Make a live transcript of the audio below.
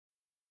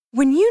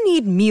When you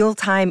need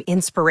mealtime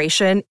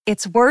inspiration,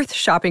 it's worth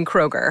shopping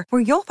Kroger,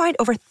 where you'll find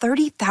over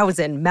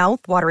 30,000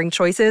 mouth-watering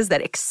choices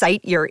that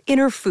excite your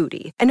inner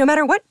foodie. And no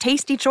matter what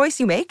tasty choice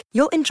you make,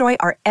 you'll enjoy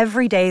our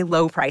everyday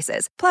low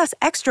prices, plus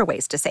extra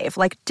ways to save,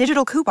 like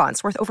digital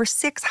coupons worth over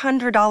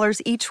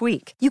 $600 each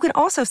week. You can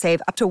also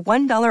save up to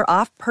 $1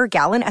 off per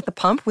gallon at the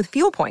pump with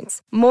fuel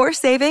points. More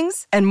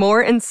savings and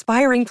more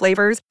inspiring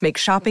flavors make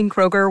shopping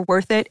Kroger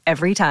worth it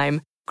every time.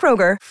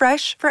 Kroger,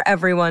 fresh for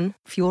everyone.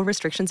 Fuel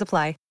restrictions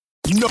apply.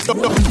 No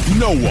one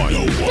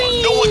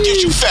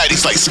gives you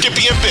fatties like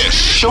Skippy and Bish.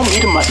 Show me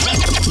the money.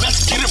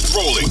 Let's get it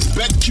rolling.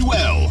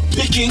 BetQL,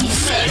 picking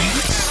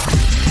fatties.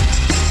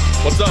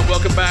 What's up?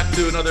 Welcome back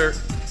to another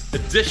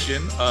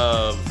edition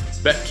of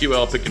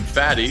BetQL Picking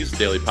Fatties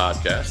daily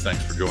podcast.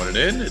 Thanks for joining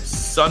in. It's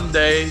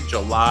Sunday,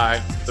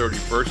 July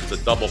 31st. It's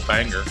a double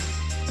banger.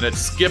 And it's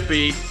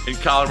Skippy in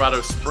Colorado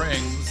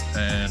Springs.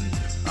 And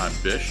I'm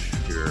Bish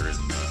here in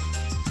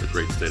the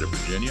great state of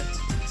Virginia.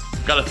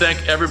 Got to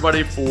thank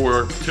everybody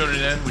for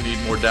tuning in. We need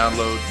more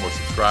downloads, more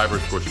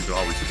subscribers. Of course, you can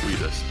always tweet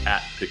us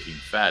at Picking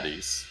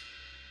Fatties.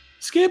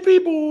 Skippy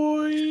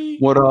boy.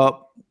 What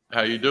up?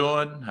 How you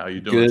doing? How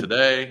you doing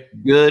today?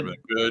 Good.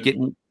 Good.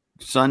 Getting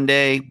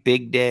Sunday,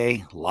 big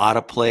day. A lot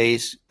of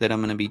plays that I'm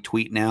going to be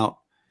tweeting out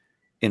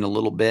in a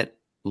little bit.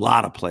 A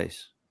lot of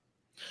plays.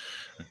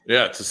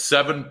 Yeah, it's a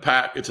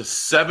 7-pack. It's a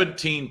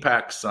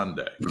 17-pack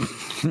Sunday.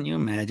 Can you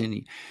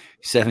imagine?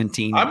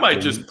 17. I might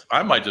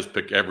just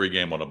pick every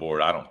game on the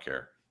board. I don't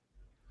care.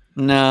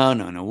 No.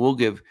 We'll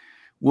give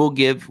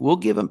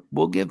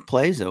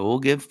plays though. We'll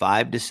give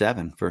 5 to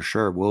 7 for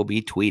sure. We'll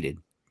be tweeted.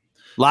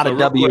 A lot of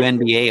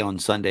WNBA on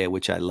Sunday,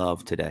 which I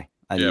love today.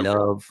 I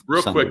love.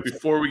 Real Sundays. quick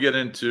before we get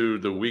into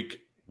the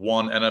week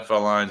 1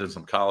 NFL lines and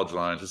some college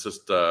lines, let's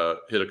just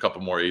hit a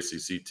couple more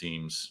ACC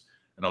teams,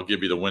 and I'll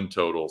give you the win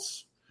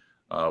totals.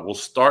 We'll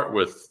start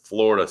with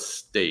Florida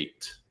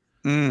State.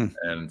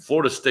 And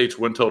Florida State's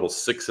win total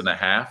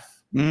 6.5.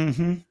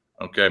 Mm-hmm.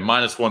 Okay,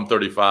 minus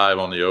 135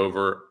 on the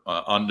over.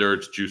 Under,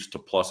 it's juiced to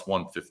plus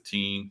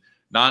 115.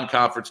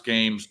 Non-conference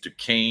games: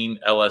 Duquesne,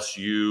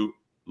 LSU,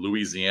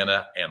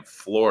 Louisiana, and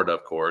Florida,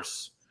 of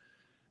course.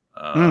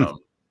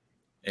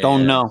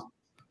 Don't know.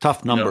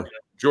 Tough number.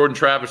 Jordan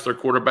Travis, their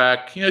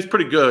quarterback, he's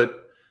pretty good,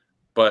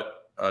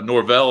 but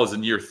Norvell is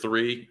in year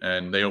 3,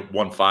 and they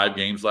won 5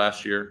 games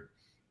last year.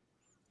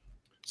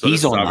 So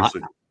he's on the hot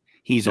seat.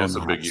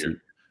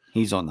 Year.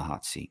 He's on the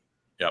hot seat.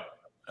 Yep.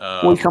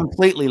 We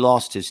completely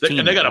lost his team.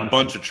 And they got a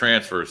bunch of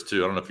transfers,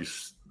 too. I don't know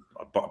if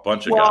a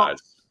bunch of guys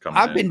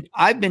coming in.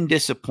 I've been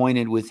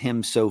disappointed with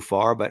him so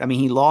far, but I mean,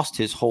 he lost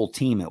his whole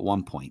team at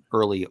one point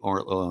early, or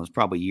it was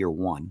probably year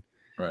 1.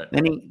 Right.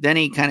 Then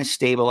he kind of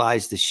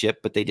stabilized the ship,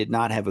 but they did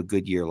not have a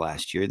good year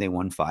last year. They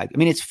won 5. I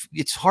mean,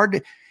 it's hard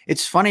to.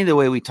 It's funny the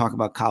way we talk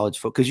about college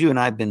football, because you and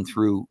I have been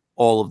through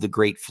all of the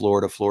great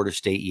Florida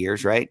State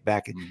years, right?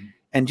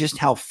 And just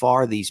how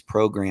far these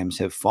programs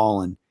have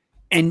fallen.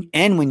 And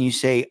when you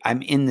say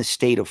I'm in the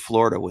state of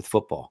Florida with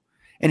football,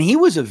 and he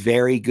was a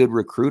very good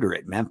recruiter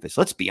at Memphis.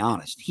 Let's be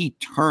honest. He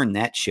turned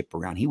that ship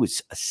around. He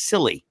was a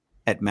silly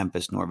at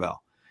Memphis,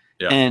 Norvell.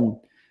 Yeah.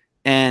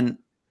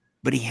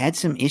 But he had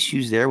some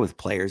issues there with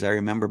players. I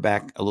remember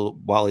back a little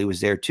while he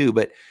was there too.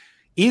 But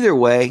either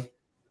way,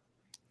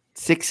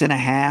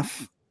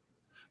 6.5.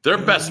 Their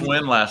best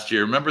win last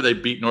year. Remember they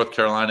beat North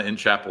Carolina in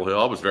Chapel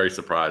Hill. I was very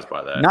surprised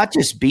by that. Not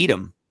just beat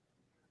them.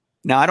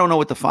 Now I don't know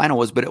what the final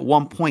was, but at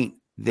one point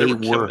they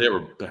were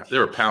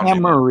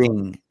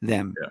hammering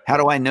them. Yeah. How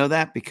do I know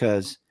that?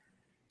 Because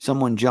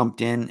someone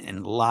jumped in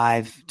and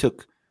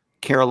took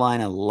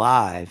Carolina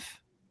live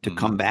to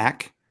come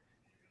back,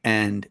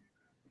 and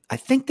I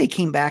think they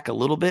came back a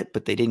little bit,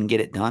 but they didn't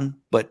get it done.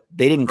 But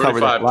they didn't cover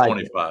the live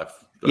 25.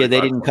 Yeah, they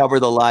didn't cover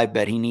the live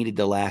bet. He needed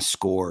the last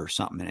score or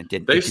something, and it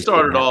didn't. They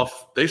started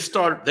off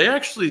 0-4,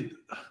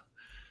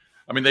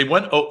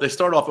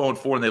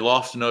 and they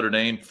lost to Notre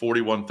Dame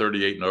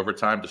 41-38 in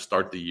overtime to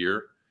start the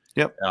year.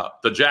 Yep.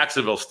 The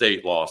Jacksonville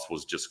State loss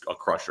was just a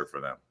crusher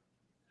for them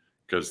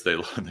because they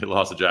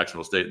lost to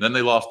Jacksonville State, and then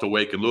they lost to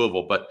Wake and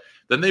Louisville. But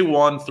then they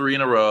won 3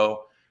 in a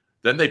row.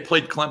 Then they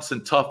played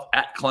Clemson tough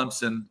at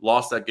Clemson,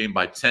 lost that game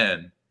by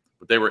 10,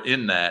 but they were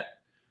in that.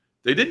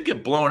 They didn't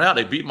get blown out.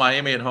 They beat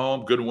Miami at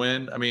home, good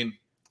win. I mean,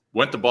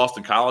 went to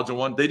Boston College and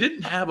won. They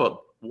didn't have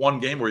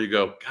one game where you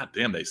go, God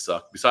damn, they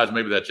suck. Besides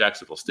maybe that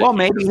Jacksonville State. Well,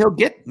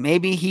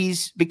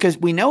 because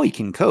we know he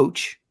can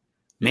coach.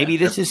 Maybe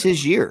this is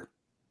his year.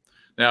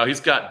 Now he's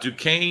got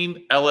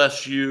Duquesne,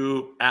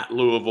 LSU, at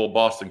Louisville,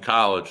 Boston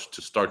College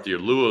to start the year.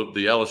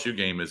 The LSU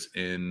game is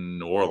in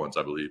New Orleans,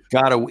 I believe.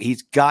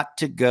 He's got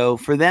to go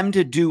for them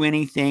to do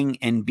anything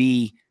and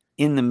be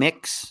in the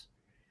mix.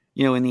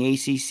 In the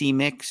ACC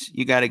mix,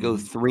 you got to go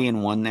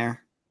 3-1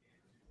 there.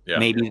 Yeah.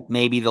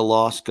 Maybe the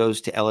loss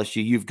goes to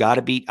LSU. You've got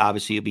to beat.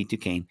 Obviously, you beat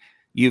Duquesne.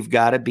 You've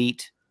got to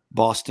beat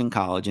Boston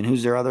College. And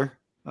who's their other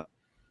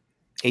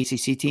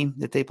ACC team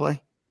that they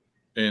play?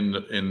 In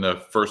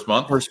the first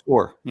month? First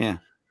 4, yeah.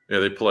 Yeah,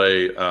 they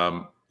play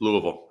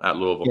Louisville, at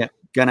Louisville. Yeah,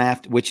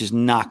 which is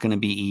not going to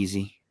be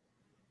easy.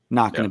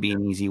 Not going to be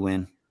an easy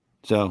win.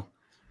 So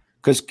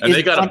And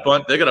they got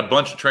a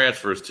bunch of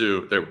transfers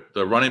too.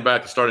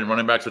 The starting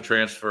running backs a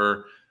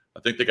transfer. I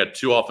think they got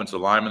 2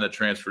 offensive linemen that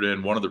transferred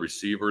in. One of the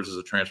receivers is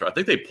a transfer. I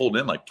think they pulled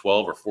in like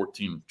 12 or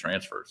 14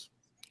 transfers.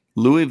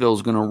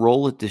 Louisville's going to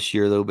roll it this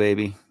year, though,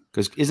 baby.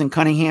 Because isn't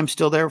Cunningham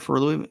still there for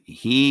Louisville?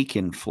 He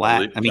can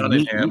flat. I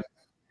mean,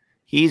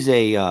 he's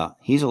a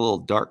little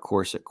dark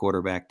horse at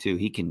quarterback too.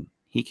 He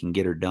can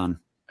get her done.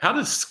 How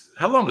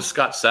long has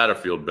Scott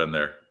Satterfield been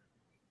there?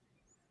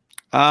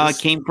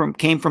 Came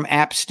from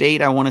App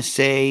State. I want to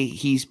say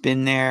he's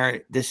been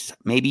there this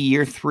maybe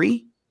year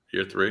 3.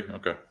 Year 3,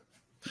 okay.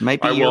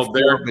 Might be year 4,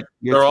 but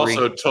year 3. They're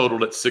also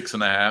totaled at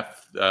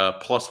 6.5,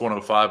 plus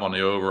 105 on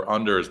the over.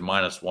 Under is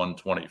minus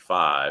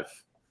 125.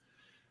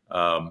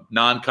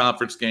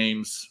 Non-conference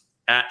games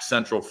at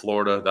Central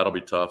Florida. That'll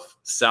be tough.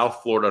 South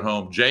Florida at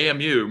home.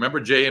 JMU.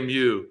 Remember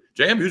JMU?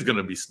 JMU's going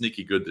to be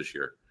sneaky good this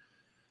year.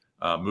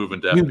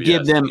 Moving to FBS. You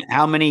give them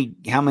how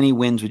many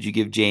wins would you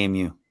give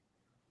JMU?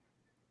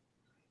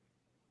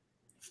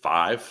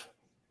 5.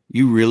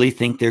 You really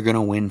think they're going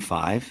to win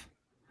 5?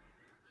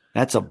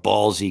 That's a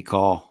ballsy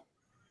call.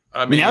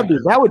 I mean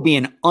that would be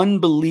an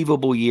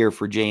unbelievable year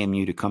for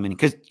JMU to come in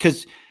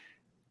because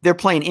they're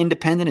playing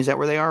independent. Is that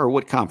where they are, or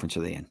what conference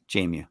are they in?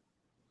 JMU?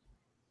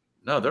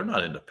 No, they're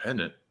not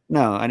independent.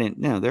 No, I didn't.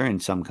 No, they're in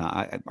some.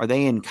 Are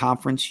they in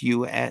conference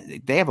US?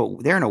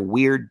 They're in a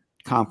weird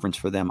conference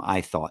for them.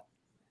 I thought.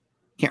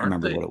 Can't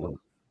remember what it was.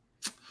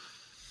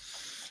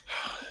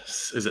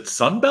 Is it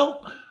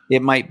Sunbelt?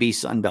 It might be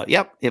Sunbelt.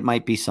 Yep, it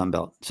might be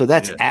Sunbelt. So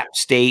that's App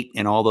State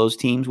and all those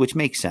teams, which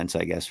makes sense,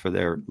 I guess, for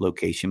their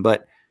location.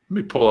 But let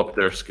me pull up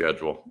their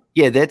schedule.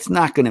 Yeah, that's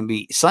not going to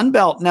be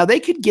Sunbelt. Now, they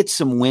could get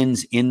some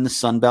wins in the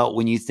Sunbelt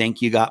when you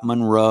think you got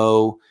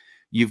Monroe,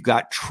 you've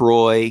got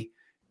Troy.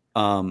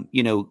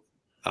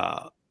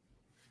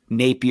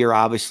 Napier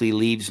obviously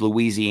leaves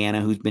Louisiana,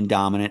 who's been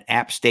dominant.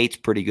 App State's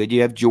pretty good.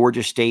 You have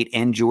Georgia State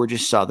and Georgia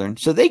Southern.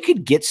 So they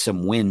could get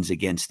some wins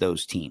against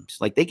those teams.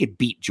 Like they could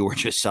beat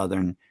Georgia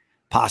Southern,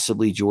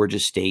 possibly Georgia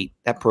State.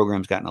 That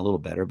program's gotten a little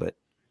better, but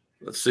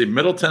let's see.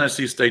 Middle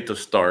Tennessee State to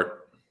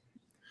start.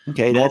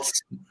 Okay,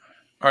 that's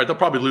all right. They'll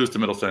probably lose to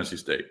Middle Tennessee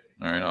State.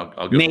 All right,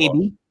 I'll give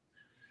maybe.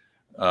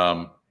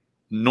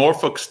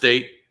 Norfolk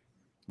State,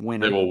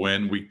 winner. They will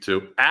win week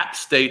 2. App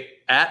State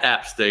at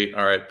App State.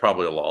 All right,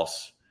 probably a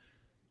loss.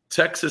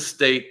 Texas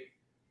State,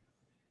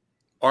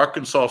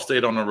 Arkansas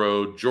State on the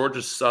road,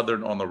 Georgia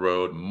Southern on the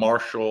road,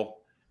 Marshall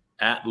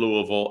at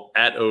Louisville,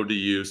 at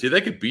ODU. See,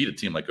 they could beat a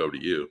team like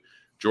ODU,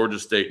 Georgia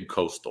State, and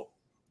Coastal.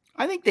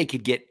 I think they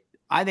could get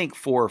 – I think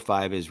 4 or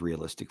 5 is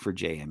realistic for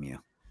JMU.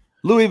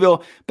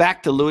 Louisville,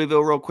 back to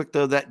Louisville real quick,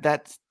 though.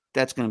 That's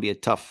going to be a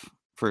tough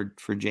for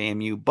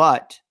JMU.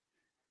 But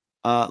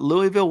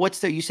Louisville, what's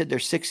their – you said they're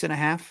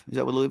 6.5? Is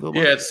that what Louisville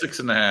was? Yeah, it's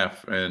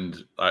 6.5,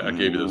 and I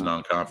gave you those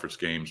non-conference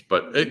games.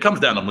 But it comes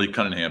down to Malik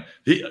Cunningham.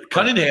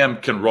 Cunningham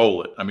can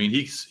roll it. I mean,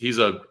 he's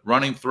a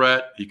running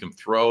threat. He can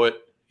throw it.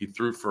 He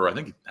threw for – I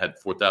think he had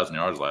 4,000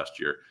 yards last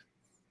year.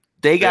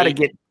 They got to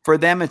get – for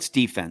them, it's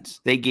defense.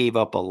 They gave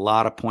up a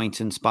lot of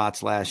points in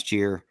spots last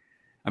year.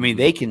 I mean,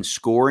 they can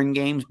score in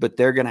games, but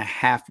they're going to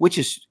have – which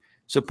is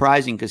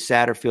surprising because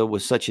Satterfield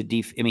was such a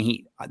I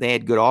mean, they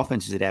had good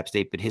offenses at App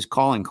State, but his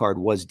calling card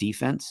was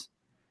defense.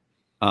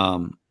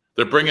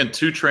 They're bringing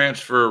 2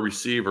 transfer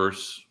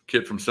receivers,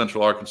 kid from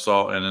Central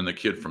Arkansas and then the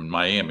kid from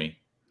Miami.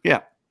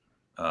 Yeah.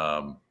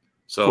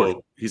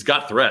 So he's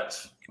got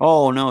threats.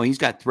 Oh, no, he's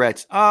got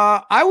threats.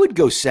 I would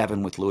go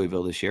 7 with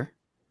Louisville this year.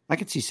 I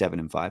could see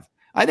 7-5.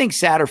 I think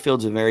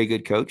Satterfield's a very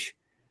good coach.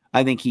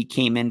 I think he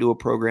came into a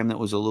program that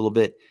was a little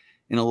bit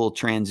in a little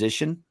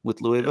transition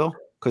with Louisville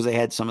because they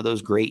had some of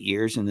those great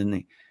years and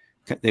then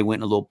they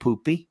went a little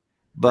poopy.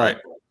 But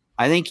right.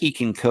 I think he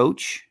can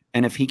coach,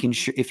 and if he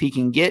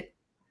can get,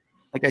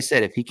 like I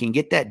said, if he can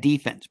get that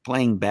defense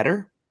playing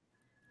better,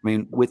 I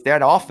mean, with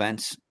that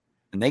offense,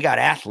 and they got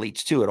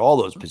athletes too at all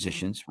those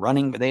positions,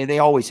 running, but they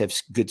always have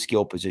good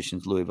skill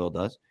positions. Louisville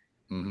does.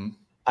 Mm-hmm.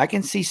 I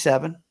can see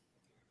 7.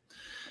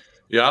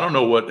 Yeah, I don't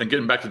know and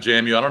getting back to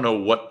JMU, I don't know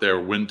what their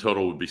win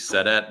total would be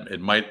set at.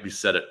 It might be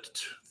set at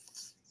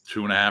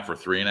 2.5 or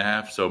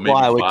 3.5. So maybe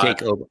I would 5.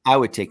 take over. I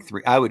would take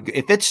 3.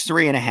 If it's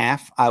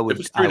 3.5, I would.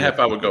 If it's 3.5,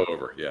 I would go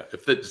over. Yeah.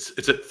 If it's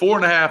at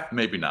 4.5,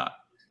 maybe not.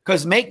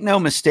 Because make no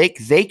mistake,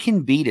 they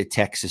can beat a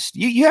Texas.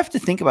 You have to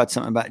think about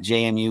something about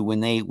JMU when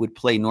they would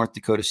play North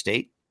Dakota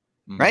State,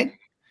 right?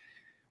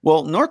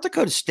 Well, North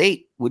Dakota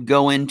State would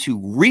go into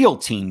real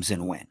teams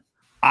and win.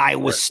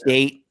 Iowa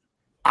State,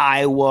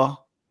 Iowa.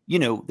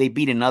 They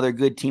beat another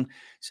good team,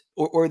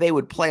 or they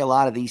would play a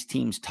lot of these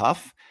teams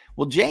tough.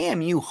 Well,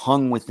 JMU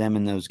hung with them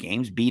in those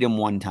games, beat them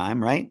one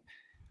time, right?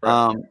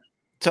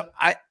 So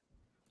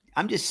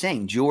I'm just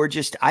saying,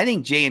 I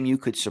think JMU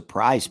could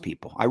surprise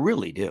people. I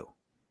really do.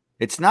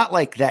 It's not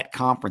like that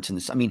conference in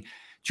this. I mean,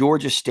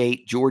 Georgia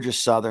State, Georgia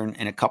Southern,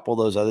 and a couple of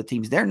those other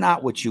teams, they're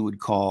not what you would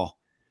call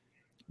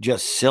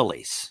just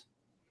sillies.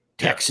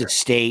 Texas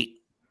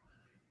State,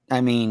 I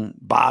mean,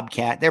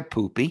 Bobcat, they're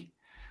poopy.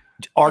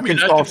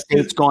 Arkansas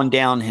State's gone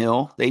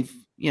downhill. They've,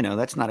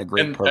 that's not a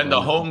great program. And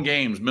the home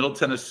games, Middle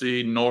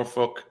Tennessee,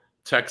 Norfolk,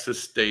 Texas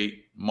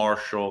State,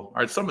 Marshall. All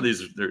right, some of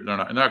these they're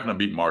not going to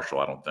beat Marshall,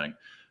 I don't think.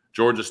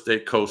 Georgia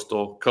State,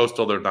 Coastal,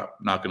 they're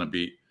not going to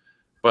beat.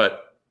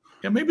 But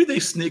maybe they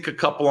sneak a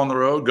couple on the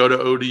road, go to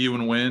ODU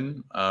and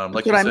win.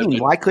 Like what I mean,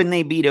 why couldn't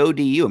they beat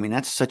ODU? I mean,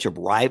 that's such a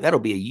that'll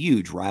be a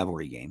huge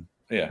rivalry game.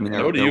 Yeah, I mean,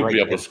 ODU will be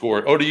able to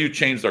score. ODU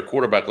changed their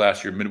quarterback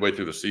last year, midway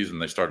through the season.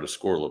 They started to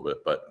score a little bit,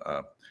 but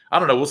I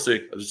don't know. We'll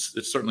see.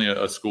 It's certainly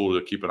a school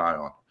to keep an eye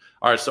on.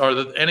 All right, so are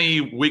there any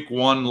week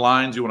 1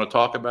 lines you want to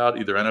talk about,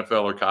 either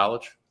NFL or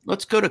college?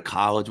 Let's go to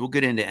college. We'll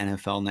get into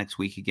NFL next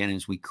week again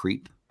as we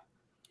creep.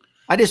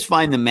 I just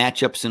find the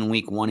matchups in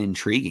week 1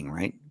 intriguing,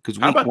 right? Because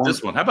how about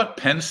this one? How about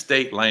Penn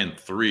State laying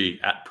 3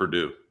 at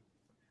Purdue,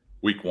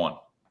 week 1?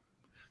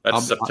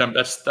 That's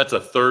September. That's a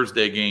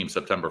Thursday game,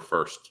 September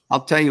 1st.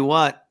 I'll tell you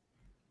what.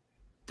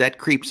 That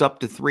creeps up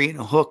to 3 and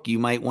a hook. You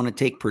might want to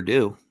take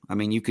Purdue. I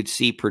mean, you could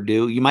see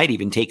Purdue. You might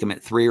even take them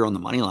at 3 or on the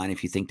money line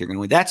if you think they're going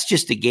to win. That's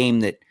just a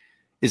game that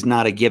is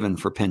not a given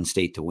for Penn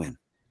State to win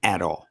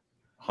at all.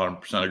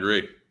 100%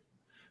 agree.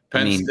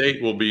 Penn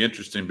State will be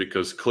interesting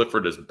because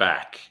Clifford is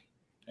back.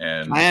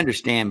 And I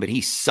understand, but he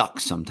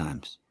sucks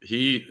sometimes.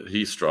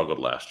 He struggled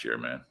last year,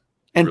 man.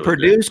 And really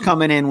Purdue's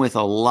coming in with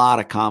a lot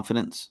of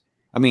confidence.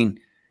 I mean,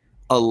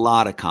 a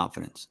lot of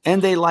confidence.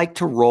 And they like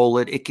to roll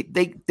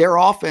it. Their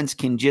offense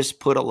can just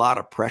put a lot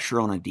of pressure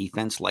on a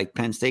defense like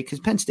Penn State, because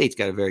Penn State's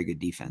got a very good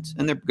defense,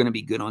 and they're going to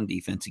be good on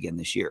defense again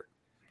this year.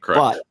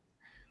 Correct.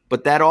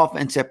 But that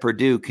offense at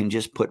Purdue can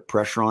just put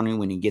pressure on him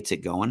when he gets it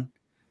going.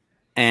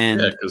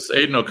 And because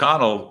Aiden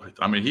O'Connell,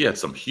 I mean, he had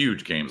some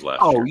huge games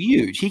last year. Oh,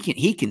 huge.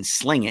 He can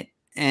sling it.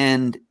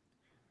 And,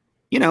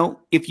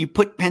 if you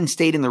put Penn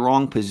State in the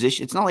wrong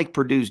position, it's not like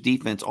Purdue's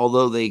defense,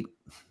 although they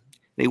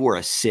were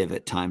a sieve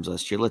at times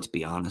last year. Let's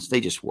be honest.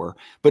 They just were.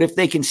 But if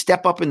they can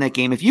step up in that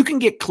game, if you can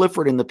get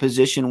Clifford in the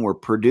position where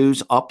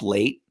Purdue's up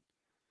late,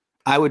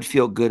 I would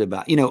feel good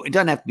about, it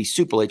doesn't have to be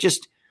super late,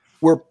 just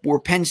where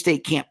Penn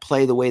State can't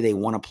play the way they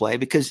want to play.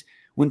 Because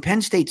when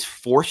Penn State's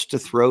forced to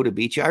throw to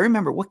beat you, I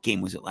remember, what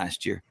game was it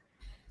last year?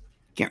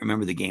 Can't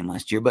remember the game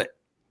last year, but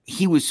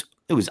it was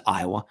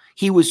Iowa.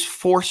 He was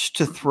forced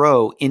to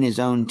throw in his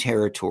own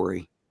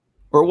territory.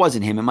 Or it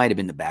wasn't him. It might have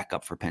been the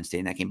backup for Penn State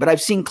in that game. But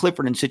I've seen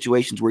Clifford in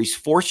situations where he's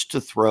forced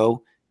to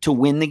throw to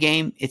win the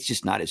game. It's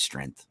just not his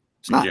strength.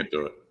 It's not. You can't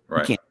do it.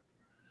 Right.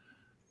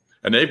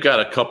 And they've got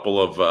a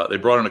couple of they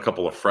brought in a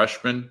couple of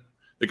freshmen.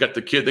 They got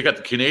the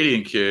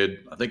Canadian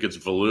kid. I think it's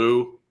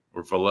Velo.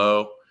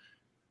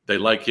 They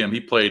like him. He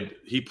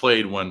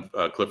played when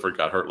Clifford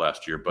got hurt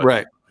last year,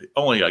 but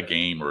only a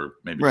game or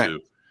maybe 2.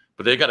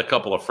 But they got a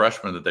couple of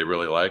freshmen that they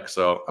really like.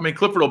 So, I mean,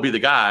 Clifford will be the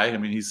guy. I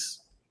mean, he's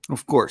going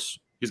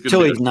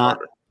to be not.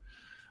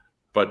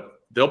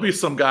 But there'll be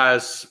some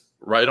guys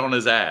right on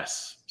his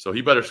ass. So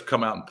he better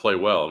come out and play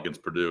well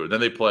against Purdue. And then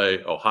they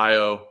play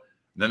Ohio.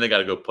 And then they got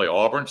to go play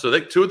Auburn. So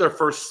 2 of their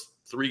first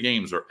 3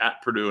 games are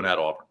at Purdue and at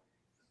Auburn.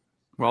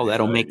 Well,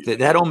 that'll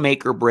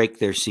make or break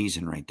their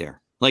season right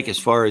there. Like, as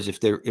far as if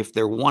they're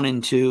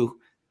 1-2,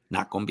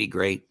 not going to be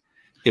great.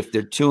 If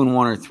they're 2-1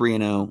 or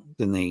 3-0,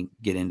 then they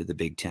get into the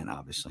Big Ten,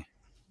 obviously.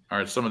 All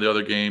right, some of the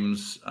other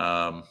games.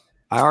 I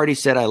already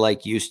said I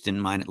like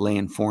Houston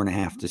laying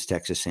 4.5 to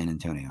Texas San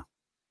Antonio.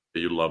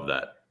 You love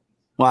that.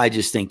 Well, I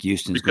just think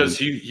Houston's because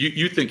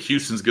you think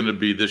Houston's going to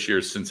be this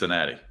year's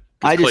Cincinnati.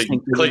 I just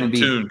think Clayton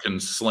Tune can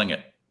sling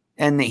it.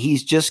 And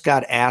he's just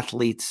got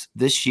athletes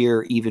this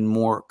year, even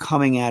more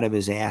coming out of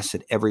his ass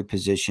at every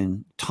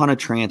position. Ton of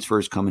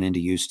transfers coming into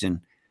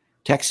Houston.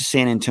 Texas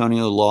San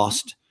Antonio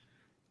lost.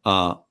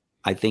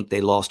 I think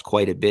they lost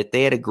quite a bit.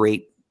 They had a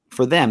great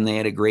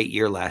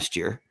year last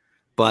year,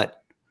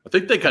 but I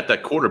think they got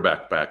that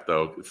quarterback back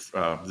though.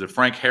 Is it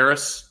Frank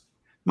Harris?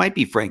 Might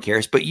be Frank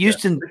Harris, but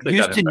Houston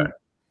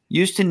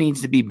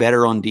needs to be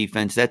better on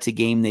defense. That's a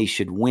game they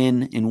should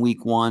win in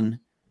week 1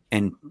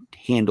 and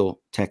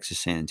handle Texas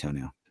San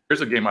Antonio.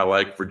 Here's a game I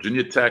like.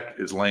 Virginia Tech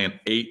is laying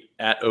 8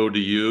 at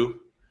ODU.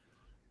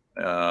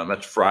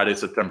 That's Friday,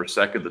 September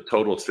 2nd. The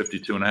total is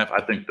 52.5.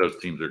 I think those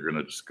teams are going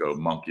to just go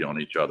monkey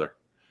on each other.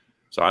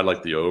 So I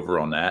like the over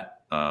on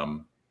that.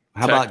 How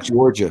about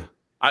Georgia?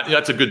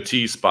 That's a good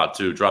tease spot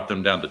too. Drop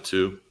them down to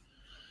 2.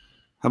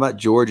 How about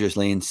Georgia's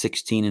laying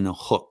 16 and a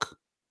hook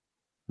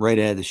right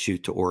out of the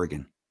chute to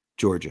Oregon?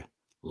 Georgia. A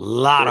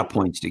lot of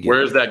points to get.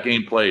 Where is that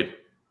game played?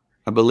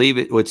 I believe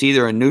it's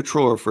either a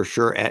neutral or for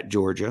sure at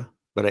Georgia,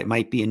 but it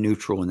might be a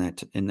neutral in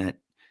that.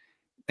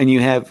 And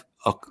you have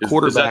a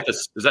quarterback.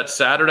 Is that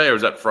Saturday or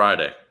is that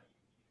Friday?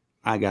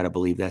 I got to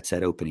believe that's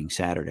that opening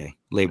Saturday,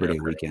 Labor Day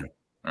weekend.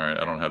 All right.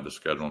 I don't have the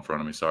schedule in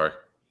front of me. Sorry.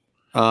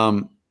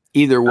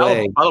 Either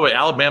way. By the way,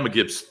 Alabama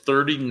gives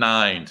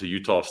 39 to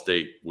Utah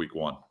State week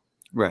 1.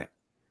 Right.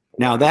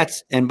 Now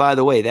by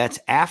the way, that's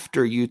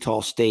after Utah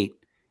State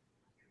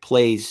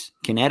plays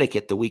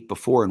Connecticut the week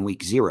before in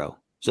week 0.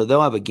 So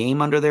they'll have a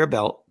game under their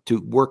belt to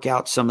work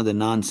out some of the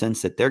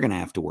nonsense that they're going to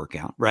have to work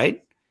out.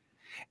 Right.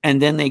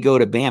 And then they go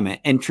to Bama.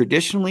 And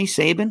traditionally,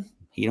 Saban,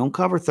 You don't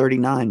cover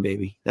 39,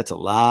 baby. That's a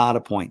lot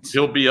of points.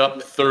 He'll be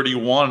up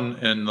 31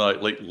 in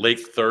late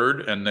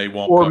third, and they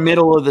won't. Or cover.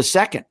 Middle of the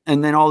second.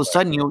 And then all of a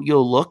sudden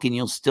you'll look and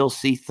you'll still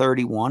see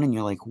 31 and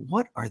you're like,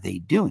 what are they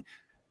doing?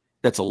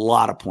 That's a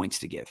lot of points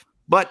to give.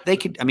 But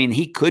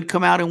he could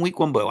come out in week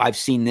one, but I've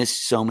seen this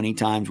so many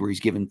times where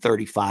he's given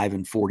 35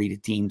 and 40 to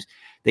teams.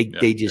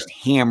 They just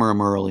hammer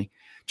him early.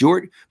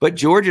 But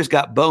Georgia's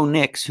got Bo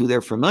Nix, who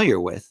they're familiar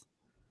with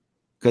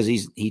because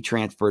he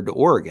transferred to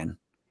Oregon.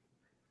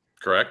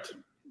 Correct.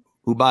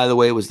 Who, by the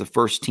way, was the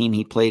first team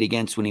he played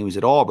against when he was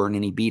at Auburn,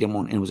 and he beat them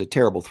and it was a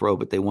terrible throw,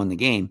 but they won the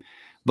game.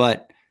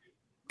 But,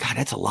 God,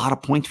 that's a lot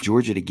of points for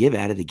Georgia to give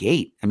out of the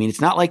gate. I mean, it's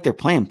not like they're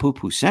playing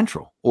poo-poo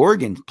Central.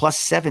 Oregon plus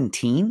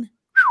 17.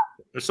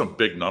 There's some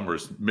big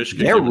numbers.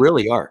 Michigan. There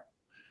really are.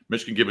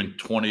 Michigan giving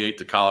 28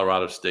 to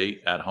Colorado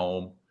State at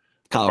home.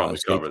 Colorado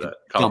State cover that.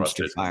 Colorado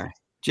dumpster State. fire.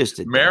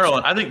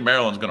 Maryland. I think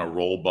Maryland's going to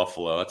roll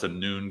Buffalo. That's a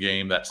noon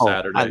game that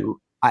Saturday.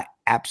 I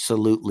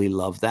absolutely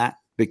love that.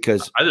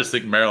 Because I just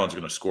think Maryland's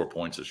going to score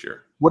points this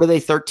year. What are they,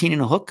 13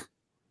 and a hook?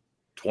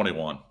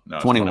 21. No,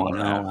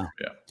 21.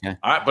 Yeah.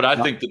 But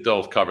I think that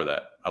they'll cover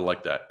that. I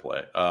like that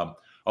play.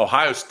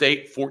 Ohio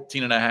State,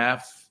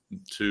 14.5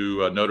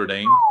 to Notre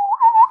Dame.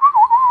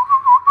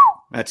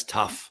 That's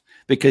tough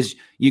because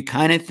you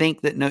kind of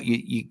think that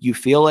you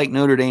feel like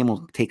Notre Dame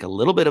will take a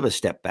little bit of a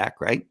step back,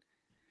 right?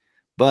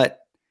 But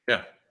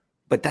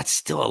that's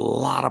still a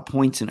lot of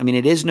points.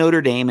 It is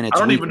Notre Dame, and it's I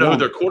don't even know who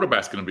their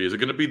quarterback's going to be. Is it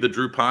going to be the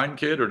Drew Pine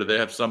kid, or do they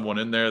have someone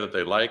in there that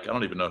they like? I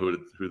don't even know who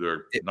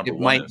their number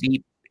one is.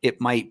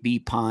 It might be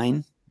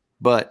Pine,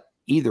 but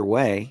either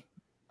way,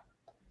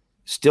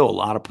 still a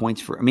lot of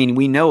points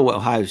we know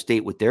Ohio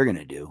State what they're going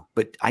to do,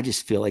 but I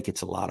just feel like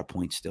it's a lot of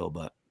points still.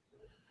 But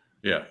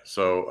yeah,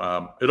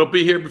 so it'll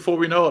be here before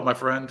we know it, my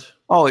friend.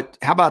 Oh,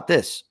 how about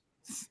this?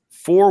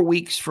 4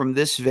 weeks from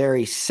this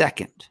very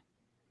second.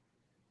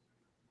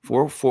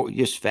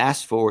 Just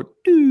fast forward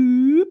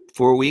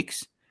 4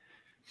 weeks.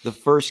 The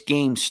first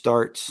game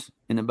starts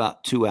in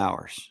about 2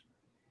 hours.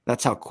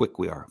 That's how quick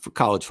we are for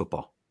college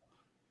football.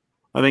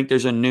 I think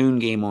there's a noon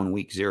game on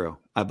week 0,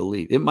 I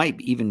believe. It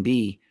might even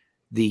be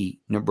the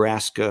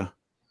Nebraska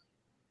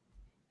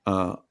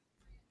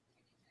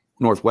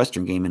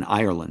Northwestern game in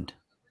Ireland.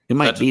 It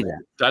might be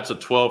that. That's a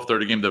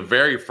 12:30 game. The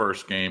very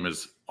first game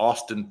is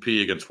Austin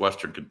Peay against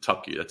Western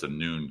Kentucky. That's a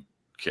noon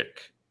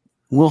kick.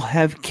 We'll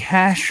have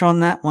cash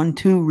on that one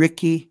too,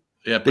 Ricky.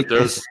 Yeah, but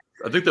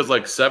I think there's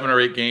like 7 or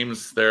 8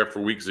 games there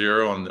for week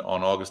 0 on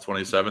August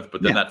 27th.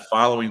 But then that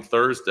following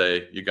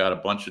Thursday, you got a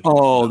bunch of.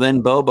 Oh, then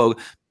Bobo,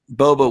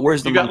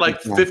 where's the? You got like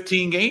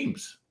 15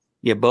 games.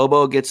 Yeah,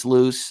 Bobo gets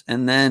loose,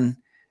 and then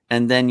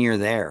you're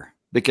there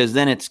because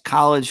then it's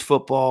college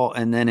football,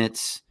 and then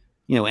it's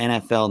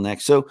NFL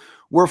next. So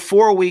we're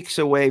 4 weeks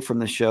away from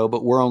the show,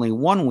 but we're only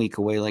 1 week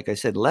away. Like I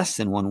said, less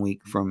than 1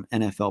 week from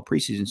NFL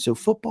preseason. So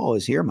football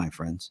is here, my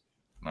friends.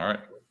 All right,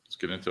 let's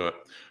get into it.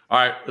 All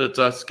right,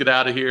 let's get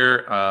out of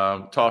here.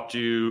 Talk to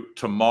you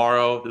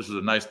tomorrow. This is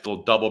a nice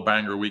little double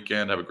banger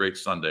weekend. Have a great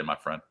Sunday, my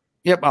friend.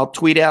 Yep, I'll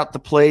tweet out the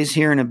plays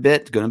here in a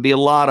bit. There's going to be a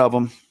lot of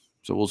them.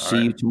 So we'll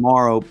see you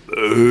tomorrow.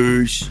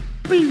 Peace.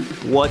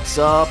 What's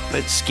up?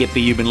 It's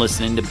Skippy. You've been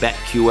listening to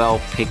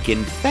BetQL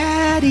Pickin'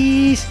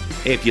 Fatties.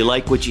 If you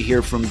like what you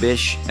hear from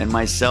Bish and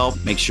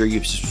myself, make sure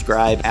you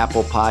subscribe.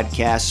 Apple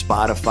Podcasts,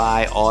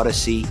 Spotify,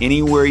 Odyssey,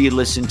 anywhere you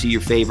listen to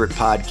your favorite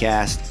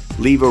podcast.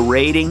 Leave a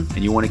rating,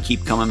 and you want to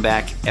keep coming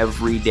back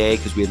every day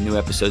because we have new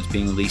episodes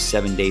being released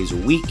 7 days a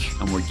week,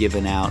 and we're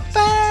giving out